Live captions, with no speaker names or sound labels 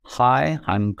Hi,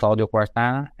 I'm Claudio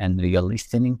Quartana, and you're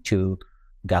listening to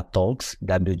GUT Talks,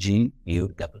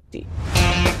 WGUT.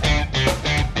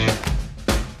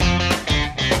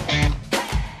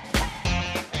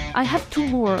 I have two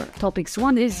more topics.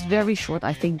 One is very short,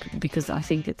 I think, because I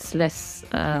think it's less,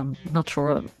 not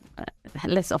sure,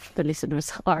 less of the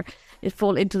listeners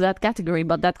fall into that category,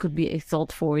 but that could be a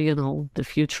thought for, the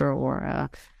future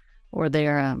or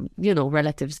their,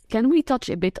 relatives. Can we touch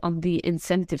a bit on the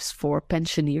incentives for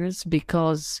pensioners?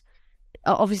 Because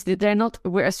obviously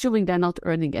we're assuming they're not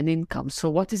earning an income. So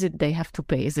what is it they have to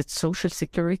pay? Is it Social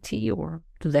Security, or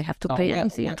do they have to pay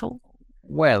anything at all?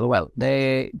 Well,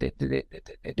 the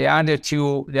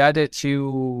other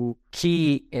two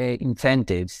key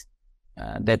incentives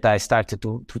that I started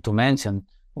to mention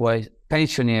was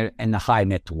pensioner and a high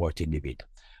net worth individual.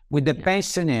 With the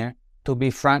pensioner, to be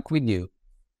frank with you,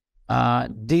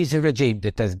 this regime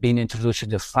that has been introduced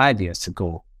 5 years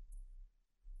ago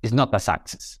is not a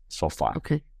success so far.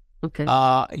 Okay.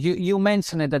 You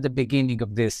mentioned it at the beginning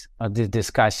of this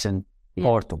discussion,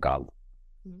 Portugal.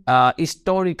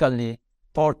 Historically,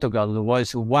 Portugal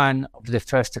was one of the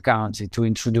first countries to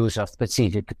introduce a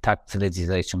specific tax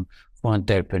legislation for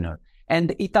entrepreneurs.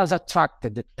 And it has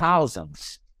attracted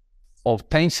thousands of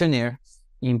pensioners,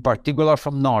 in particular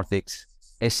from Nordics,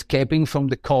 escaping from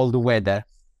the cold weather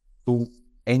to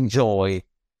enjoy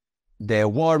the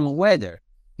warm weather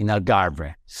in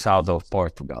Algarve, south of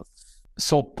Portugal.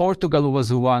 So Portugal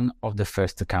was one of the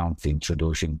first countries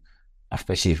introducing a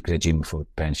specific regime for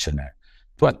pensioners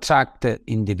to attract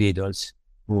individuals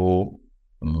who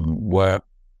were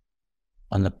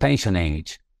on the pension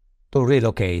age to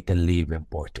relocate and live in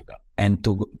Portugal. And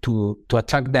to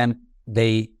attract them,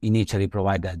 they initially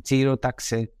provided zero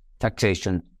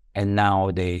taxation, and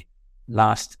now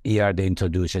last year they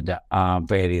introduced a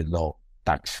very low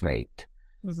tax rate.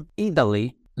 Mm-hmm.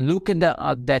 Italy looked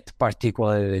at that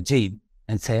particular regime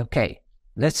and say, okay,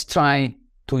 let's try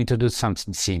to introduce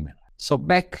something similar. So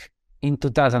back in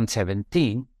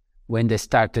 2017, when they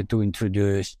started to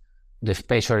introduce the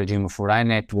special regime for high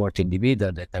net worth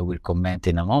individuals that I will comment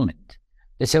in a moment,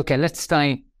 they say, okay, let's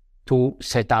try to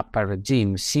set up a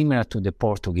regime similar to the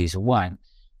Portuguese one,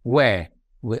 where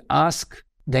we ask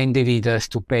the individuals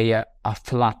to pay a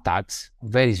flat tax,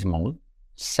 very small,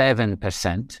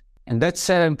 7%, and that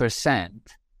 7%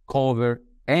 cover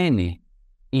any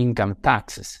income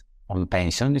taxes on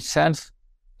pension itself.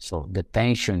 So the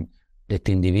pension that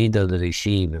individuals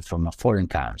receive from a foreign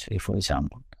country, for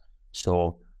example.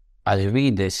 So a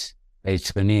Swedish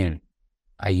pensioner,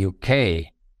 a UK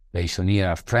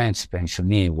pensioner, a French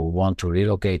pensioner who want to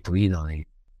relocate to Italy,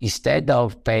 instead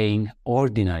of paying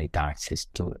ordinary taxes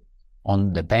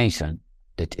on the pension,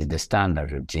 that is the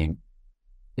standard regime,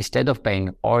 instead of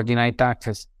paying ordinary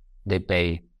taxes, they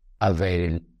pay a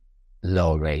very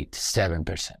low rate,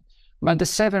 7%. But the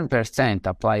 7%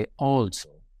 apply also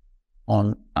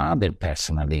on other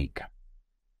personal income,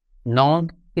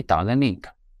 non-Italian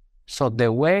income. So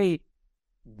the way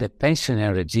the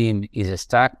pensioner regime is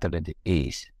structured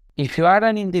is, if you are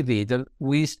an individual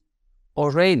who is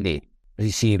already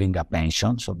receiving a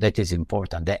pension, so that is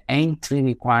important, the entry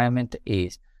requirement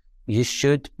is you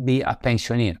should be a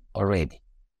pensioner already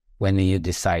when you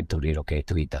decide to relocate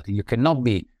to Italy. You cannot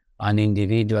be an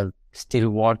individual still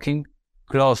working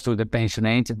close to the pension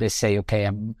age. They say, okay,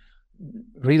 I'm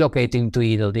relocating to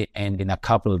Italy, and in a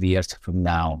couple of years from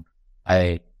now,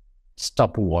 I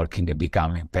stop working and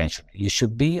become a pensioner. You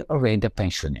should be already a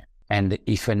pensioner. And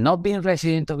if you're not being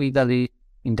resident of Italy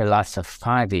in the last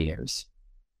 5 years,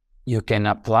 you can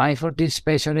apply for this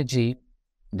special regime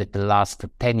that lasts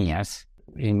 10 years,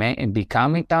 and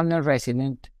become Italian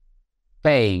resident,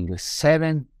 paying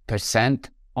 7%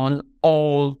 on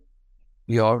all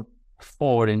your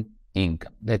foreign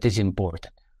income. That is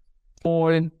important.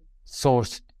 Foreign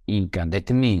source income.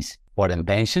 That means foreign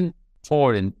pension,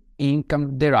 foreign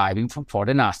income deriving from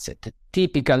foreign assets.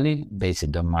 Typically,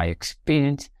 based on my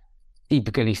experience,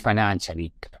 typically financial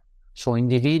income. So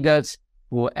individuals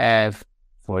who have,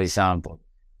 for example,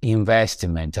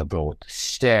 investment abroad,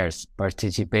 shares,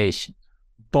 participation,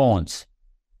 bonds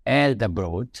held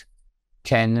abroad,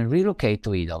 can relocate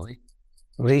to Italy,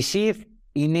 receive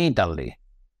in Italy.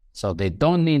 So they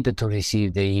don't need to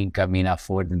receive the income in a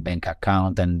foreign bank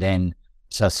account and then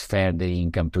transfer the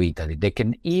income to Italy. They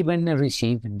can even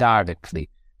receive directly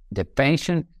the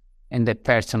pension and the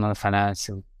personal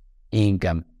financial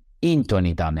income into an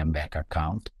Italian bank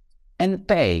account and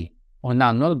pay on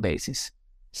annual basis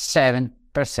 7%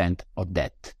 of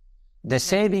that. The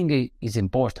saving is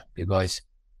important because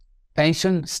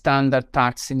pension standard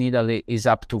tax in Italy is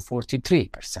up to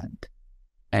 43%.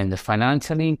 And the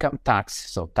financial income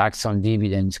tax, so tax on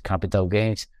dividends, capital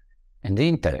gains, and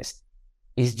interest,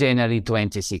 is generally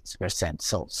 26%.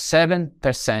 So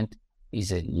 7%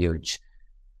 is a huge.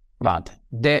 But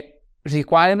the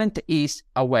requirement is,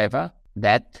 however,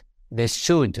 that they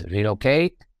should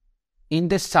relocate in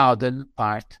the southern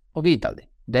part of Italy.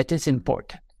 That is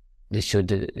important. They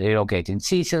should relocate in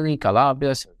Sicily,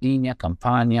 Calabria, Sardinia,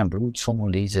 Campania, Abruzzo,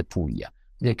 Molise, Puglia.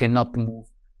 They cannot move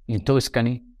in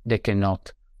Tuscany. They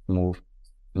cannot move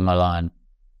in Milan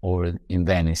or in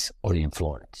Venice or in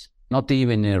Florence. Not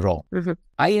even in Rome. Mm-hmm.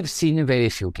 I have seen very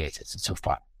few cases so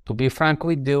far. To be frank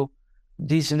with you,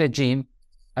 this regime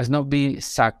has not been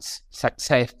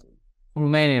successful for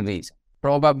many reasons.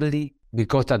 Probably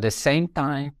because at the same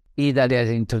time, Italy has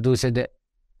introduced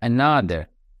another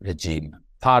regime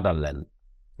parallel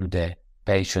to the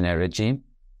pensioner regime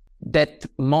that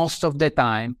most of the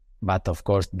time, but of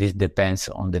course this depends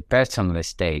on the personal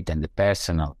estate and the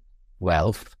personal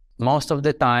wealth, most of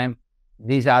the time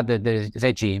this other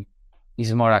regime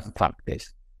is more attractive.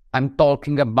 I'm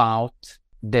talking about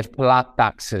the flat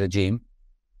tax regime,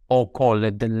 or call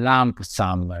it the lump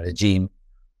sum regime,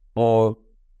 or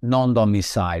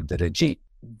non-domiciled regime.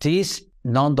 This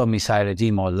non-domiciled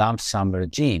regime or lump sum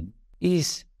regime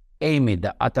is aimed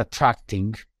at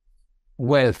attracting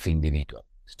wealthy individuals.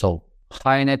 So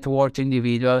high net worth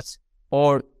individuals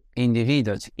or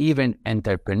individuals, even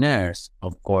entrepreneurs,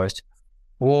 of course,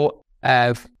 who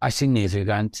have a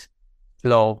significant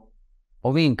flow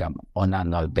of income on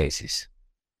an annual basis.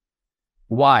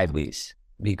 Why this?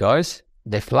 Because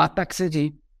the flat tax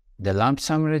regime, the lump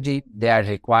sum regime, they are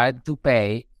required to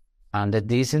pay under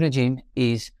this regime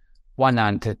is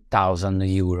 100,000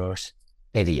 euros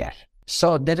a year.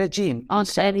 So the regime... On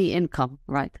any income,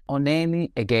 right? On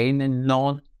any, again,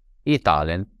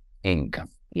 non-Italian income.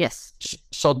 Yes.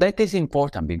 So that is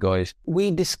important because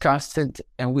we discussed it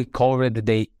and we covered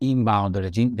the inbound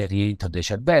regime, the Rientro dei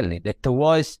Cervelli, that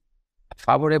was a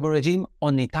favorable regime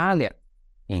on Italian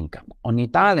income, on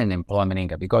Italian employment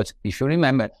income. Because if you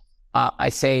remember, I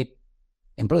said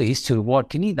employees should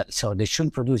work in Italy, so they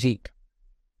should produce income.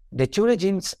 The two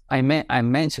regimes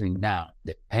I'm mentioning now,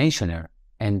 the pensioner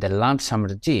and the lump sum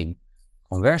regime,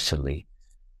 conversely,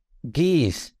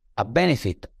 gives a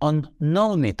benefit on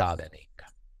non-Italian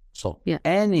income. So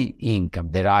any income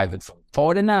derived from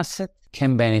foreign assets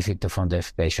can benefit from the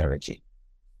special regime.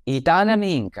 Italian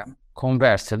income,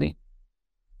 conversely,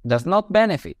 does not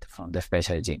benefit from the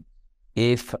special regime.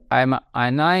 If I'm a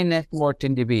high net worth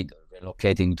individual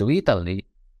relocating to Italy,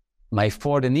 my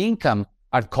foreign income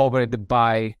are covered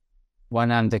by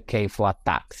 100k flat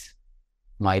tax.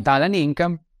 My Italian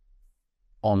income,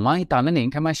 on my Italian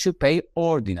income, I should pay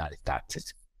ordinary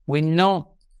taxes with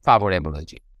no favorable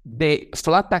regime. The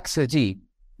flat tax regime,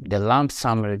 the lump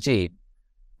sum regime,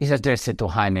 is addressed to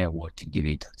high net worth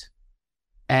individuals.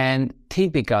 And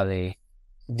typically,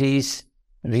 this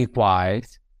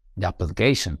requires the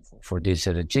application for this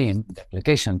regime, the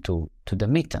application to the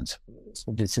mittens.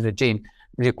 So this regime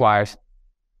requires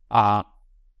a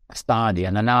study,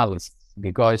 an analysis,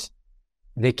 because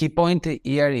the key point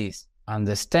here is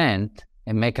understand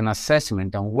and make an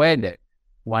assessment on whether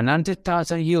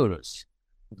 100,000 euros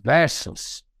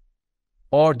versus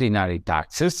ordinary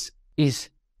taxes is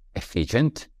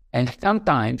efficient, and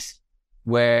sometimes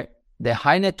where the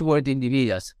high net worth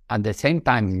individuals at the same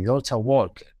time is also a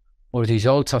worker, or is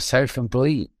also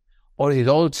self-employed, or is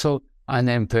also an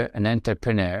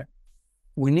entrepreneur,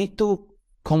 we need to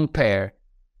compare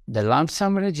the lump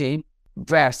sum regime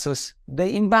versus the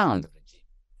inbound regime,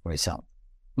 for example.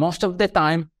 Most of the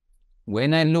time,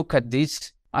 when I look at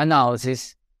this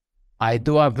analysis, I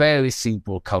do a very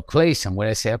simple calculation where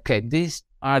I say, okay, these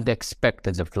are the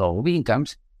expected flow of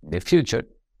incomes in the future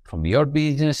from your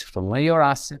business, from your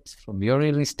assets, from your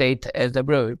real estate as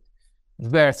abroad,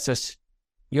 versus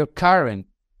your current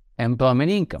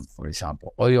employment income, for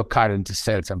example, or your current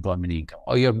self-employment income,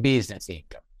 or your business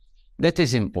income. That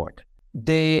is important.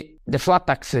 The flat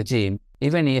tax regime,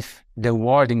 even if the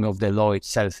wording of the law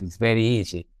itself is very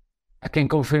easy, I can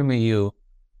confirm to you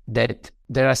that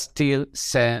there are still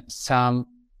some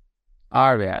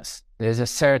areas. There's a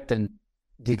certain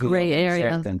degree gray area.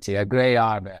 of uncertainty, a gray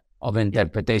area of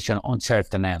interpretation on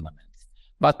certain elements.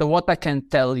 But what I can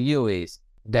tell you is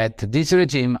that this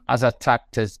regime has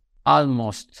attracted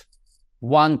almost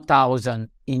 1,000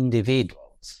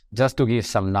 individuals, just to give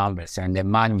some numbers and the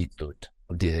magnitude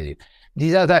of this regime.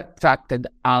 These have attracted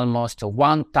almost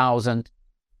 1,000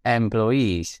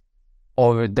 employees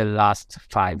over the last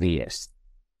 5 years.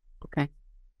 Okay.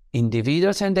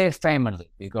 Individuals and their family,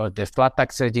 because the flat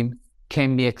tax regime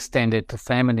can be extended to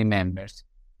family members,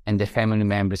 and the family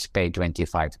members pay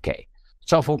 25k.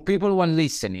 So for people who are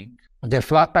listening, the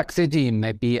flat tax regime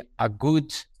may be a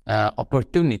good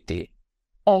opportunity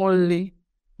only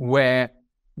where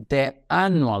the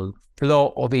annual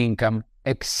flow of income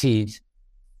exceeds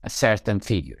a certain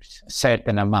figures, a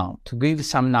certain amount. To give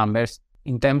some numbers,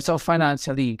 in terms of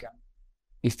financial income,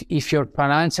 if your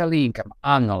financial income,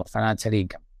 annual financial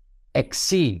income,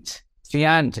 exceeds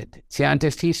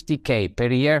 350K per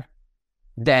year,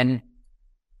 then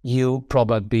you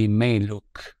probably may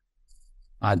look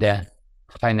at the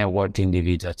high net worth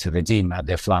individuals regime, at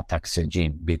the flat tax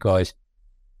regime, because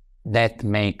that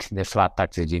makes the flat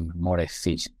tax regime more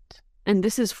efficient. And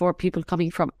this is for people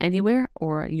coming from anywhere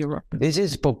or Europe? This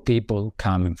is for people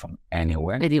coming from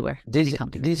anywhere. Anywhere.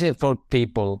 This is for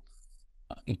people,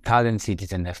 Italian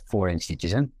citizen and foreign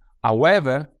citizen.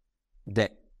 However,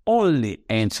 the only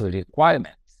entry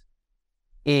requirement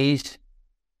is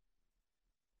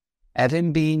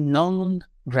having been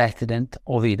non-resident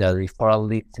of Italy for at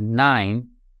least 9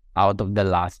 out of the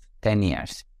last 10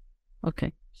 years.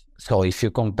 Okay. So if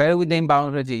you compare with the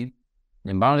inbound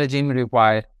regime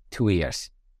requires 2 years.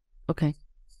 Okay.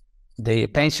 The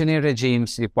pensioner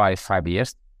regimes require 5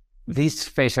 years. This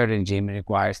special regime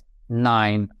requires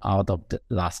 9 out of the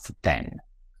last 10. Okay.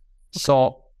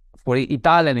 So for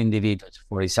Italian individuals,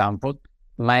 for example,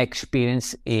 my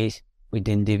experience is with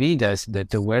individuals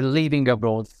that were living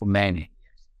abroad for many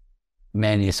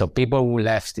years. So people who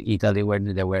left Italy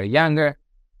when they were younger,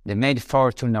 they made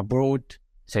fortune abroad,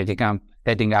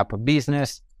 setting up a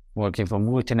business, working for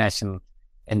multinational,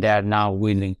 and they are now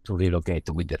willing to relocate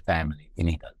with their family in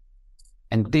Italy.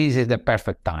 And this is the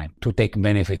perfect time to take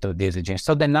benefit of this regime.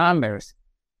 So the numbers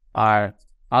are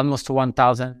almost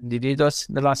 1,000 individuals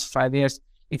in the last 5 years.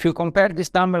 If you compare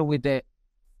this number with the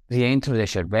rientro dei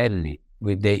cervelli,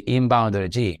 with the inbound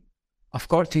regime, of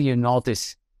course you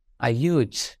notice a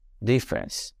huge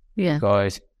difference. Yeah.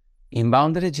 Because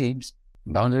inbound regime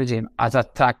has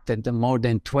attracted more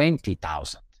than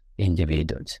 20,000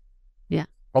 individuals. Yeah.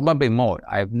 Probably more.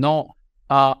 I have no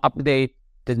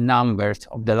updated numbers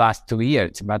of the last 2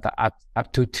 years, but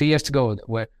up to 3 years ago, there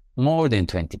were more than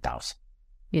 20,000.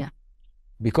 Yeah.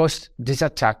 Because this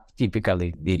attracts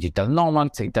typically digital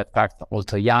nomads, it attracts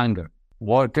also younger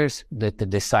workers that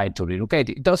decide to relocate.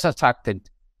 It also attracted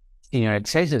senior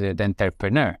executive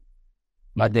entrepreneur,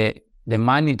 but the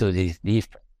magnitude is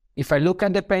different. If I look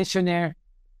at the pensioner,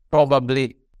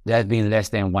 probably there has been less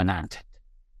than 100,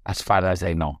 as far as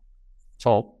I know.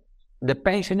 So the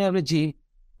pensioner regime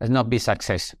has not been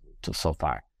successful so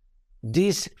far.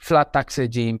 This flat tax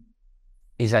regime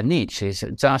is a niche. It's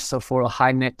just for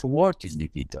high net worth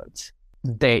individuals.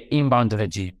 The inbound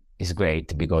regime is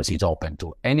great because it's open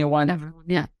to anyone, everyone,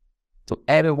 yeah, to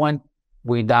everyone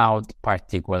without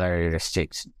particular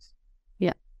restrictions.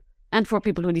 Yeah, and for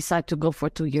people who decide to go for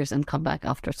 2 years and come back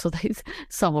after, so there's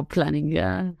someone planning.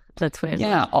 That's where.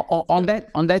 Yeah, on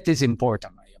that is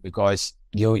important, because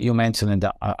you mentioned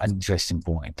an interesting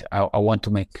point. I want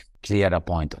to make clear a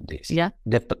point on this. Yeah,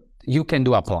 that you can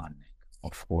do a plan,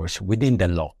 of course, within the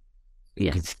law.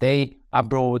 You can stay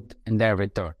abroad and then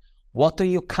return. What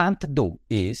you can't do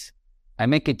is, I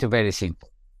make it very simple.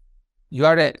 You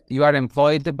are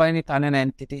employed by an Italian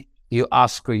entity. You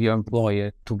ask your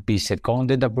employer to be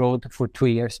seconded abroad for 2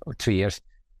 years or 3 years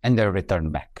and then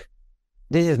return back.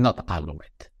 This is not allowed.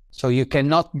 So you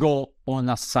cannot go on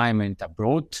assignment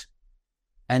abroad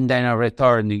and then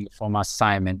returning from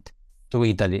assignment to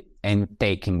Italy and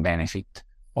taking benefit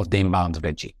of the inbound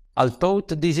regime. Although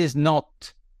this is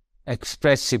not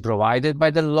expressly provided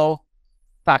by the law,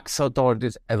 tax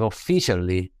authorities have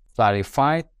officially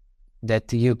clarified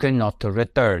that you cannot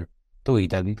return to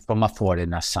Italy from a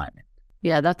foreign assignment.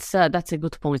 Yeah, that's a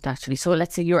good point, actually. So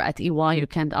let's say you're at EY, you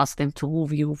can't ask them to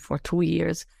move you for 2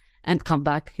 years and come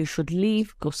back. You should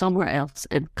leave, go somewhere else,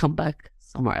 and come back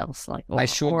somewhere else. I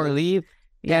should leave,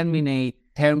 terminate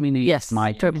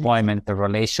my employment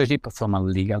relationship from a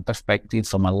legal perspective,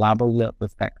 from a labor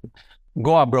perspective.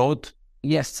 Go abroad.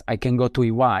 Yes, I can go to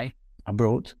EY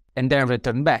abroad and then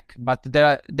return back. But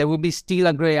there will be still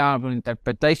a gray area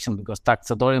interpretation, because tax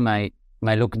authority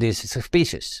might look this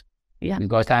suspicious. Yeah.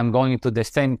 Because I'm going to the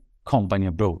same company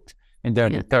abroad and they're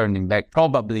returning back,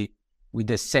 probably with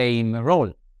the same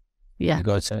role. Yeah.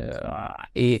 Because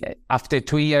after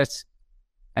 2 years,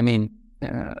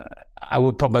 I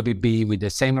would probably be with the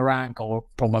same rank or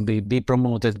probably be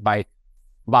promoted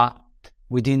but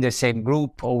within the same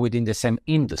group or within the same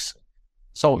industry.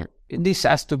 So this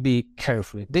has to be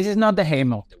careful. This is not the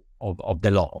aim of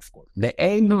the law, of course. The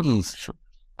aim is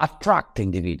attract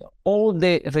individuals. All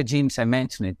the regimes I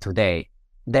mentioned today,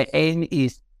 the aim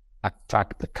is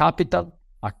attract the capital,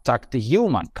 attract the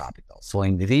human capital. So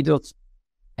individuals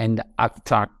and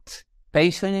attract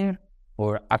pensioners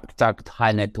or attract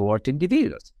high net worth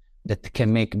individuals that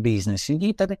can make business in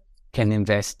Italy, can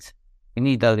invest in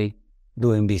Italy,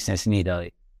 doing business in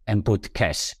Italy, and put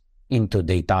cash into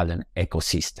the Italian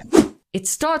ecosystem. It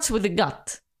starts with the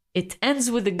gut. It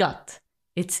ends with the gut.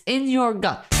 It's in your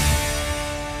gut.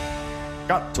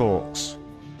 Gut Talks.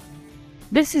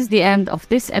 This is the end of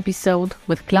this episode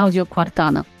with Claudio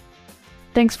Quartana.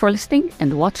 Thanks for listening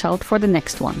and watch out for the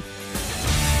next one.